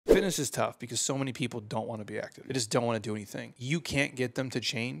Fitness is tough because so many people don't want to be active. They just don't want to do anything. You can't get them to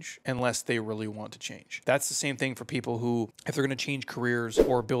change unless they really want to change. That's the same thing for people who, if they're going to change careers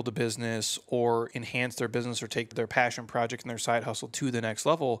or build a business or enhance their business or take their passion project and their side hustle to the next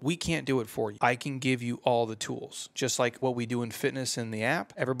level, we can't do it for you. I can give you all the tools. Just like what we do in fitness in the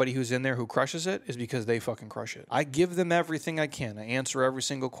app, everybody who's in there who crushes it is because they fucking crush it. I give them everything I can. I answer every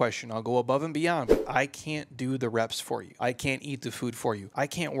single question. I'll go above and beyond, but I can't do the reps for you. I can't eat the food for you. I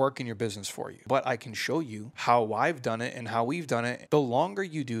can't work in your business for you, but I can show you how I've done it and how we've done it. The longer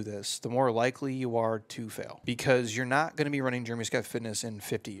you do this, the more likely you are to fail, because you're not going to be running Jeremy Scott Fitness in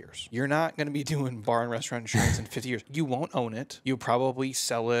 50 years. You're not going to be doing bar and restaurant insurance in 50 years. You won't own it. You'll probably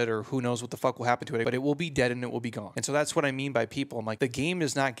sell it, or who knows what the fuck will happen to it, but it will be dead and it will be gone. And so that's what I mean by people. I'm like, the game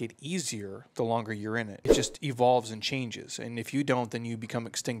does not get easier the longer you're in it. It just evolves and changes. And if you don't, then you become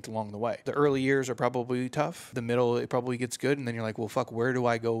extinct along the way. The early years are probably tough. The middle, it probably gets good. And then you're like, well, fuck, where do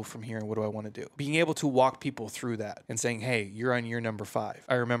I go from here and what do I want to do? Being able to walk people through that and saying, hey, you're on year number 5.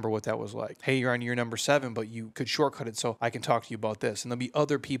 I remember what that was like. Hey, you're on year number 7, but you could shortcut it, so I can talk to you about this. And there'll be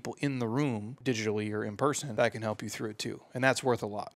other people in the room, digitally or in person, that can help you through it too. And that's worth a lot.